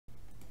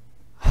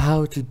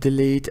how to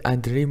delete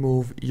and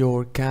remove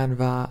your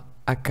Canva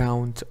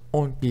account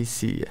on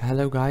PC.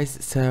 Hello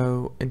guys,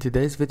 so in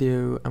today's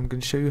video I'm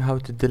going to show you how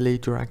to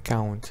delete your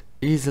account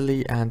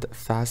easily and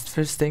fast.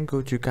 First thing,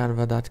 go to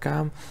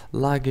canva.com,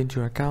 log into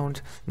your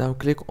account. Now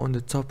click on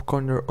the top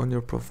corner on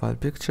your profile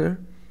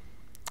picture.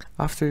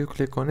 After you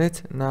click on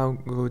it, now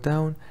go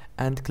down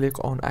and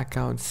click on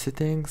account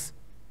settings,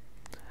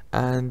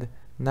 and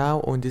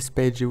now on this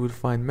page you will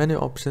find many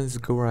options.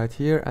 Go right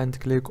here and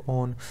click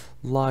on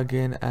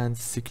login and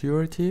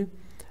security,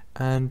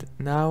 and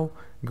now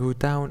go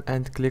down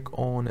and click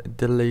on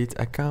delete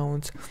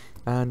account,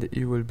 and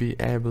you will be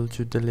able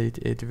to delete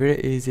it very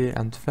easy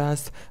and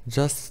fast.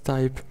 Just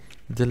type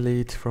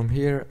delete from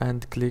here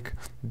and click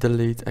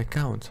delete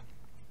account.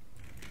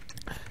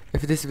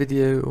 If this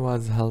video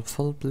was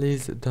helpful,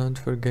 please don't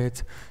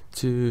forget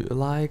to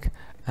like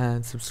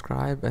and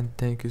subscribe, and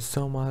thank you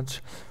so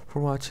much for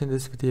watching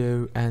this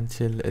video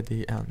until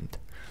the end.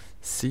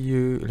 See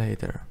you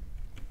later.